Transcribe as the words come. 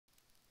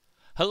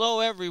Hello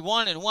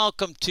everyone and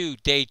welcome to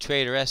Day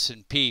Trader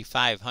S&P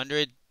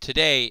 500.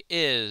 Today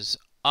is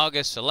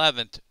August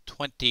 11th,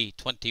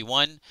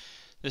 2021.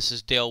 This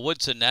is Dale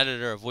Woodson,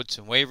 editor of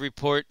Woodson Wave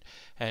Report.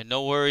 And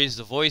no worries,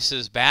 the voice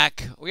is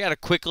back. We got a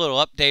quick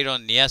little update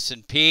on the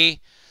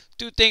S&P.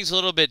 Do things a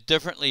little bit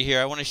differently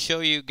here. I want to show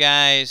you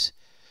guys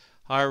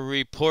our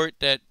report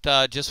that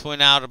just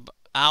went out an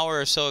hour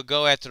or so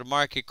ago after the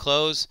market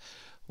closed.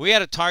 We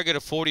had a target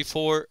of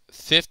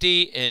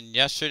 44.50 in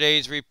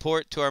yesterday's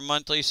report to our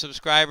monthly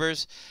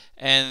subscribers,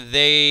 and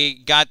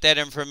they got that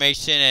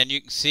information, and you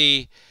can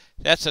see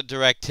that's a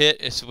direct hit.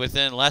 It's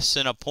within less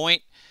than a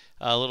point,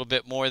 a little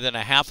bit more than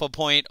a half a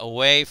point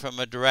away from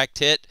a direct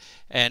hit,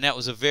 and that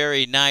was a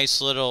very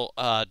nice little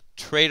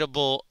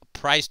tradable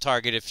price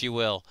target, if you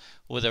will,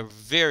 with a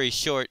very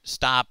short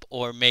stop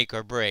or make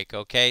or break.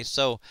 Okay,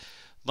 so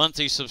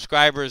monthly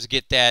subscribers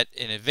get that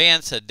in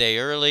advance, a day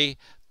early.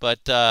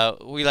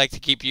 But we like to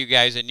keep you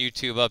guys on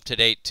YouTube up to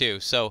date too.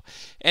 So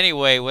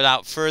anyway,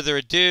 without further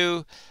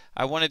ado,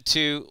 I wanted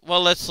to,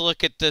 well, let's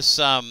look at this.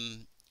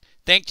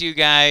 Thank you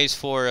guys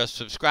for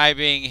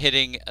subscribing,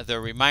 hitting the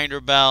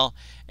reminder bell,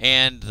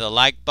 and the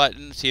like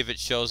button. See if it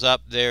shows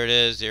up. There it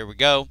is. There we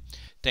go.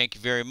 Thank you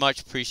very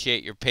much.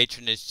 Appreciate your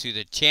patronage to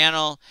the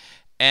channel.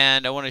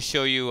 And I want to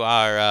show you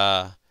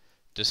our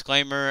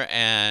disclaimer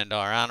and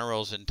our honor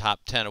rolls and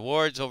top 10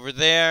 awards over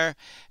there.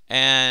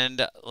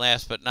 And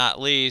last but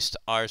not least,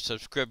 our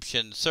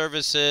subscription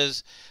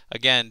services.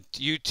 Again,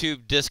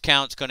 YouTube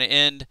discount's going to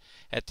end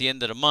at the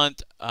end of the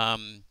month.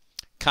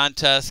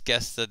 Contest,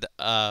 guess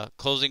the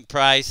closing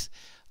price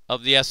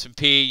of the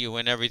S&P. You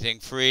win everything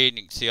free, and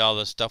you can see all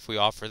the stuff we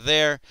offer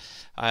there.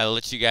 I'll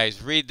let you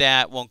guys read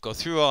that. Won't go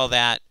through all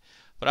that.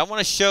 But I want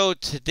to show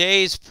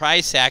today's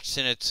price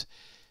action.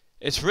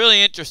 It's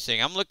really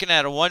interesting. I'm looking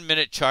at a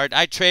 1-minute chart.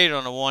 I trade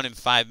on a 1 and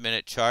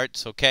 5-minute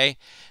charts, okay?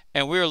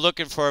 And we were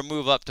looking for a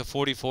move up to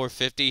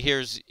 44.50.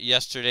 Here's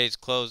yesterday's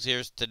close.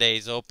 Here's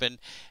today's open.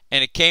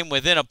 And it came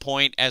within a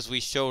point, as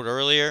we showed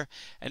earlier.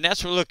 And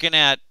that's we're looking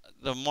at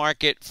the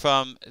market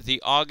from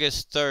the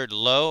August 3rd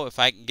low. If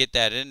I can get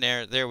that in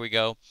there. There we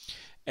go.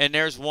 And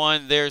there's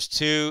 1, there's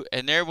 2,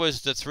 and there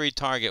was the 3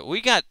 target.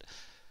 We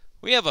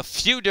have a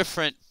few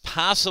different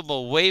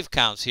possible wave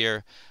counts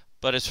here,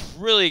 but it's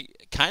really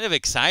kind of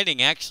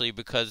exciting actually,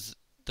 because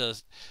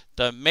the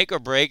make or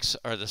breaks,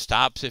 or the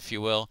stops, if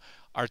you will,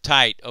 are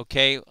tight.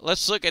 Okay,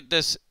 let's look at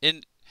this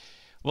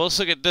let's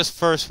look at this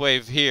first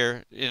wave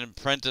here in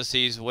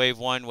parentheses, wave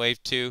 1,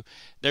 wave 2.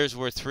 There's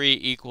where 3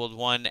 equaled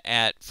 1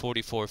 at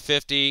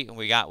 44.50, and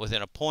we got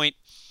within a point.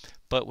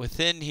 But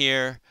within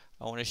here,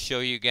 I want to show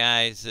you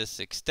guys this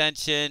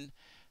extension.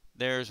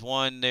 There's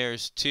 1,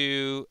 there's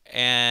 2,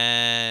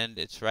 and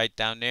it's right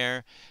down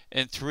there.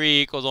 And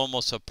 3 equals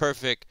almost a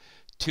perfect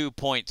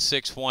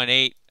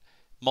 2.618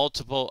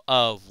 multiple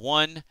of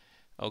 1.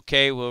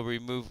 Okay, we'll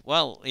remove,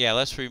 well, yeah,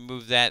 let's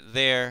remove that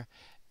there,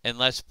 and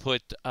let's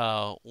put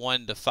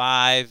 1 to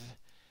 5.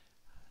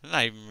 I'm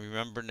not even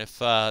remembering if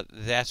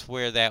that's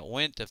where that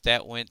went. If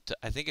that went,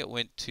 I think it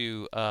went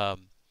to,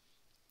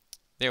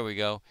 there we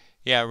go.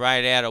 Yeah,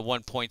 right at a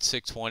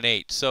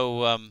 1.618.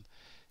 So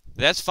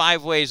that's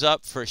 5 ways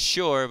up for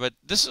sure, but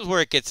this is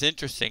where it gets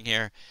interesting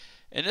here.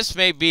 And this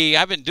may be,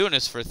 I've been doing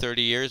this for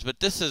 30 years,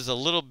 but this is a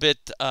little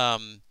bit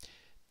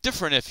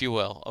different, if you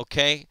will,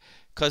 okay?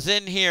 Because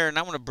in here, and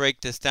I'm going to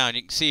break this down,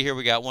 you can see here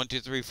we got 1, 2,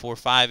 3, 4,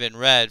 5 in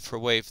red for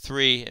wave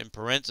 3 in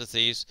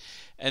parentheses,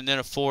 and then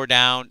a 4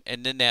 down,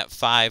 and then that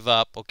 5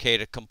 up, okay,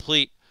 to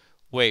complete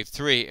wave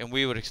 3, and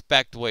we would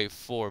expect wave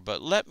 4.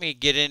 But let me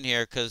get in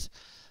here, because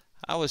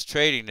I was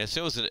trading this.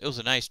 It was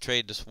a nice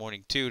trade this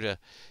morning too, to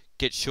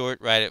get short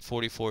right at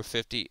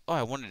 44.50. Oh,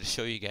 I wanted to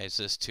show you guys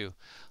this too.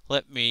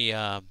 Let me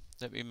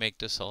make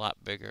this a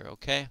lot bigger,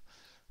 okay?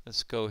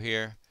 Let's go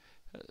here.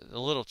 The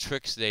little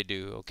tricks they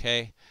do,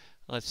 okay?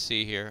 Let's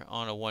see here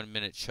on a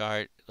 1-minute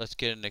chart. Let's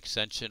get an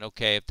extension.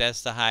 Okay, if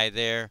that's the high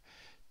there,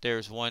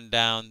 there's 1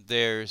 down,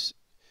 there's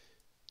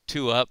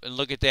 2 up, and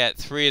look at that.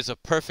 3 is a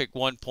perfect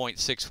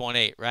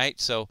 1.618, right?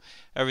 So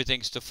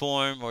everything's to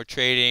form. We're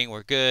trading.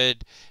 We're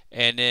good.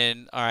 And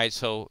then, all right,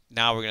 so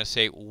now we're going to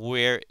say,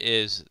 where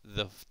is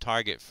the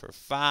target for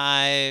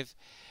 5?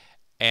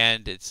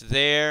 And it's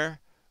there,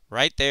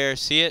 right there.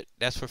 See it?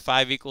 That's where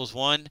 5 equals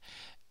 1.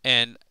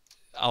 And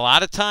a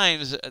lot of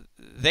times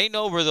they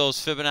know where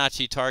those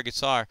Fibonacci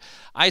targets are.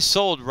 I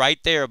sold right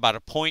there about a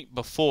point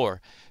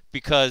before,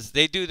 because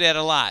they do that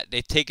a lot.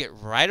 They take it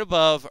right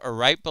above or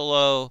right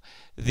below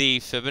the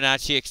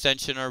Fibonacci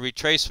extension or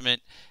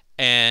retracement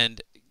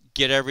and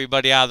get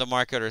everybody out of the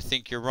market or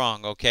think you're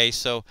wrong. Okay,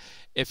 so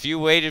if you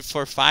waited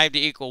for 5 to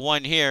equal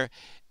 1 here,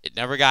 it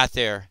never got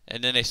there,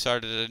 and then they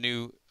started a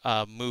new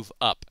move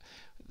up.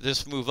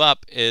 This move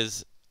up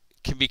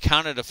can be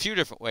counted a few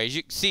different ways.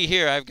 You can see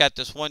here I've got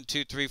this 1,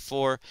 2, 3,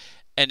 4,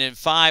 and then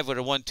 5 with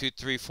a 1, 2,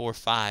 3, 4,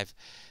 5.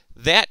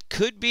 That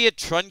could be a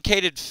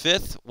truncated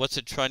fifth. What's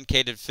a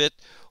truncated fifth?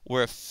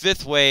 Where a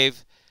fifth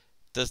wave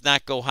does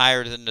not go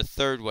higher than the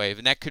third wave,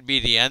 and that could be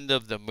the end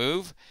of the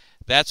move.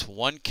 That's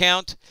one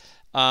count.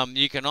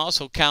 You can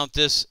also count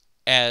this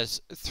as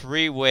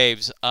 3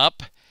 waves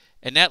up,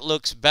 and that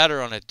looks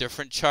better on a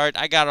different chart.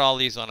 I got all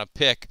these on a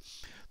pick,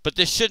 but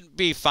this shouldn't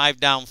be 5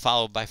 down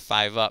followed by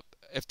 5 up.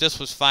 If this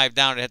was 5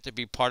 down, it had to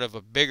be part of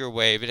a bigger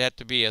wave. It had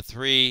to be a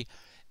 3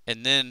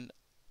 and then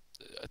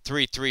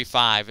 3, 3,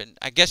 5, and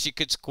I guess you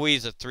could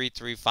squeeze a 3,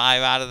 3,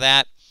 5 out of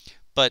that,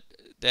 but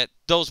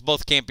those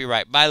both can't be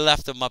right. But I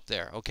left them up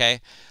there.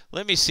 Okay,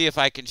 let me see if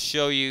I can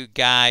show you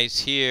guys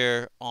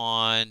here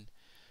on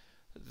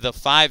the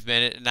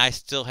 5-minute, and I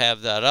still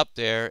have that up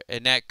there,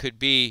 and that could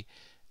be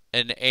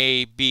an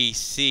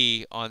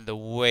ABC on the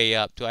way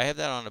up. Do I have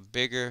that on a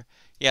bigger?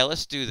 Yeah,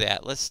 let's do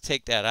that. Let's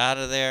take that out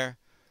of there.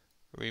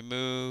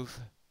 Remove,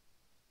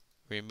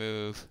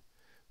 remove,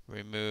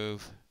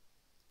 remove.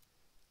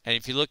 And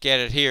if you look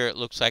at it here, it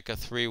looks like a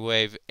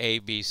 3-wave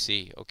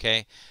ABC.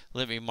 Okay,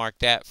 let me mark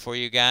that for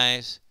you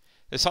guys.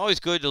 It's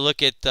always good to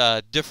look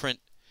at different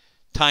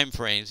time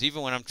frames.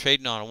 Even when I'm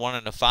trading on a 1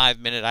 and a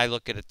 5-minute, I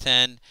look at a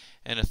 10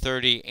 and a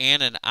 30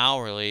 and an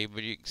hourly.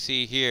 But you can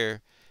see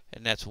here,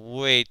 and that's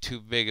way too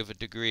big of a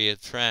degree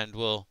of trend.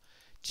 We'll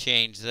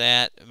change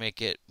that,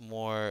 make it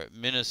more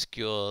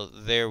minuscule.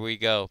 There we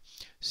go.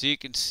 So you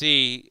can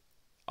see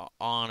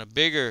on a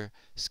bigger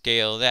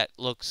scale, that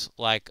looks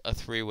like a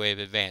 3-wave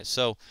advance.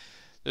 So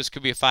this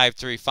could be a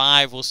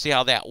 5-3-5. We'll see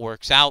how that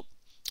works out.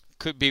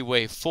 Could be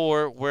wave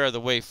 4. Where are the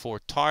wave 4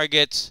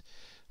 targets?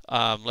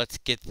 Let's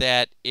get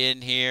that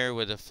in here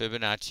with a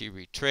Fibonacci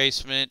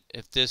retracement.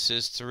 If this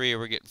is 3,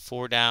 we're getting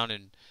 4 down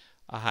and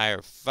a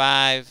higher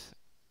 5.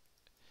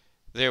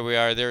 There we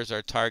are. There's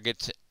our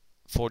targets,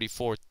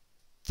 44,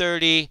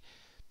 30,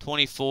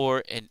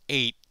 24, and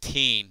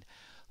 18.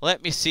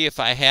 Let me see if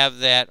I have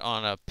that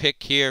on a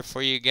pick here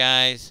for you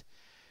guys.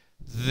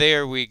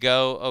 There we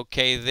go.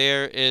 Okay,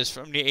 there is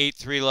from the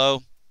 8-3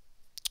 low.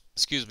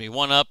 Excuse me,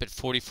 1 up at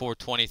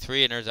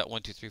 44.23, and there's that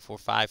 1, 2, 3, 4,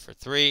 5 for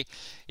 3.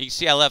 You can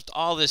see I left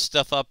all this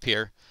stuff up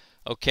here.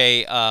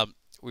 Okay,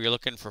 we were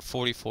looking for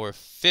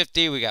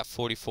 44.50. We got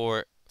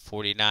 44,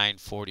 49,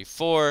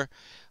 44.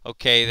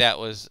 Okay, that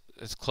was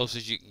as close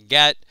as you can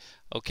get.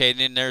 Okay, and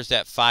then there's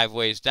that 5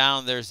 waves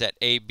down. There's that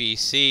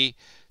ABC.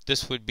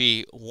 This would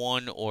be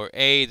 1 or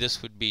A.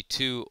 This would be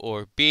 2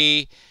 or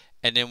B.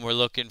 And then we're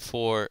looking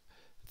for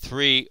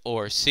 3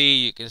 or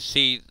C. You can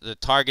see the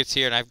targets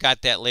here, and I've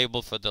got that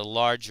labeled for the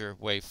larger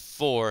wave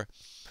 4.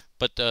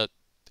 But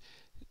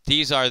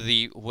these are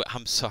the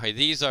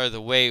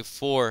wave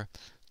 4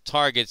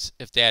 targets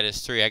if that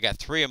is 3. I got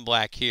 3 in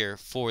black here,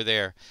 4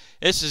 there.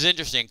 This is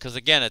interesting because,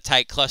 again, a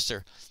tight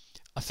cluster.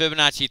 A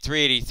Fibonacci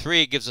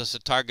 383 gives us a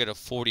target of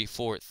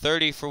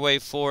 44.30 for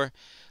wave 4.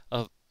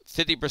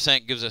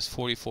 50% gives us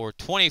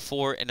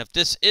 44.24. And if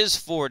this is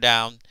 4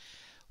 down,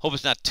 hope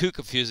it's not too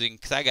confusing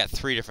because I got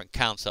 3 different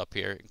counts up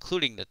here,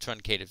 including the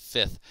truncated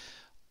 5th.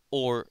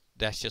 Or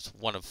that's just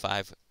 1 of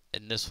 5,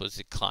 and this was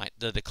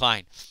the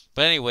decline.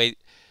 But anyway,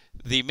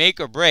 the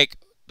make or break,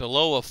 the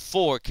low of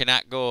 4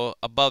 cannot go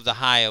above the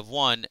high of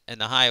 1,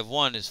 and the high of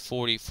 1 is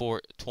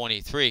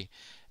 44.23.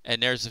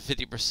 And there's the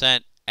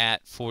 50%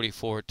 at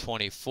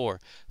 44.24.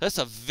 That's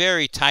a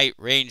very tight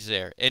range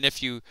there. And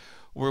if you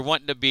were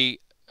wanting to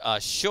be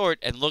short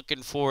and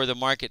looking for the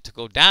market to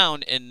go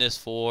down in this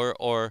 4,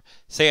 or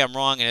say I'm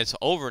wrong and it's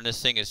over and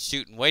this thing is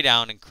shooting way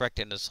down and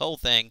correcting this whole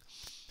thing,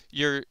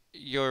 your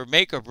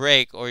make or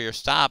break or your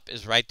stop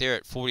is right there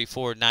at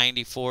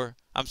 44.94.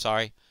 I'm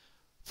sorry,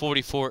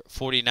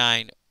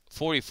 44.49,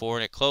 44,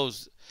 and it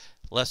closed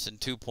less than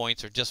 2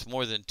 points or just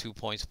more than 2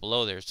 points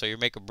below there. So your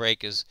make or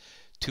break is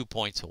 2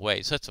 points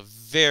away. So that's a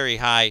very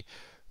high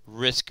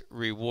risk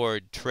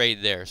reward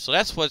trade there. So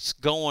that's what's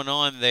going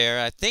on there.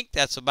 I think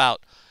that's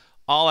about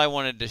all I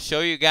wanted to show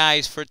you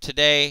guys for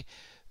today.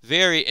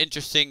 Very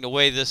interesting the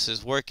way this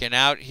is working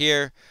out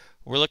here.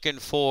 We're looking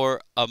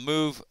for a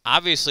move,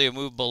 obviously a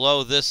move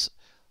below this.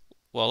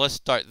 Well, let's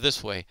start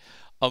this way.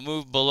 A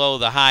move below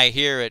the high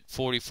here at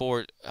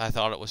 44, I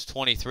thought it was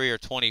 23 or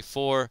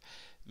 24,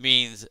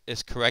 means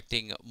it's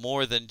correcting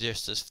more than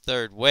just this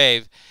 3rd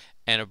wave.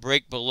 And a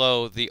break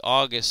below the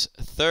August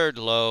 3rd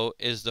low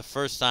is the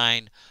first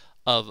sign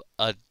of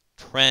a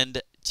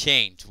trend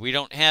change. We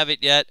don't have it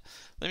yet.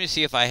 Let me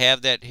see if I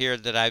have that here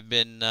that I've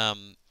been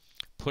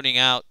putting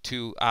out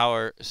to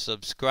our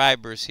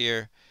subscribers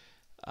here.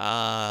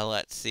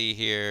 Let's see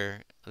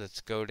here.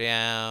 Let's go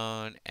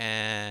down,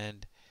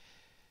 and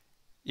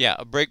yeah,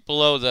 a break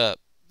below the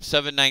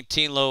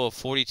 719 low of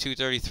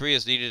 42.33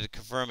 is needed to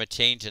confirm a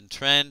change in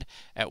trend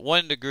at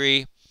 1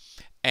 degree,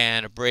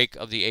 and a break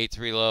of the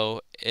 8.3 low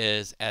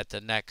is at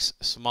the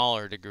next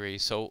smaller degree.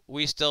 So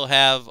we still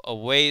have a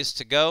ways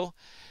to go.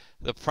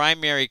 The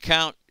primary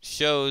count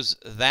shows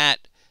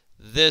that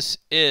this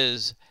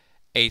is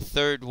a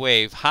 3rd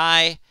wave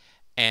high,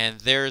 and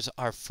there's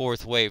our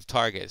 4th wave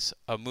targets.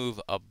 A move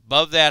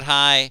above that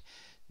high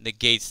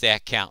negates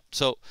that count.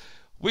 So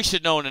we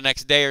should know in the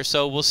next day or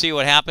so. We'll see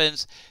what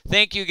happens.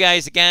 Thank you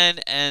guys again.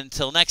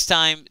 Until next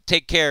time,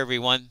 take care,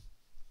 everyone.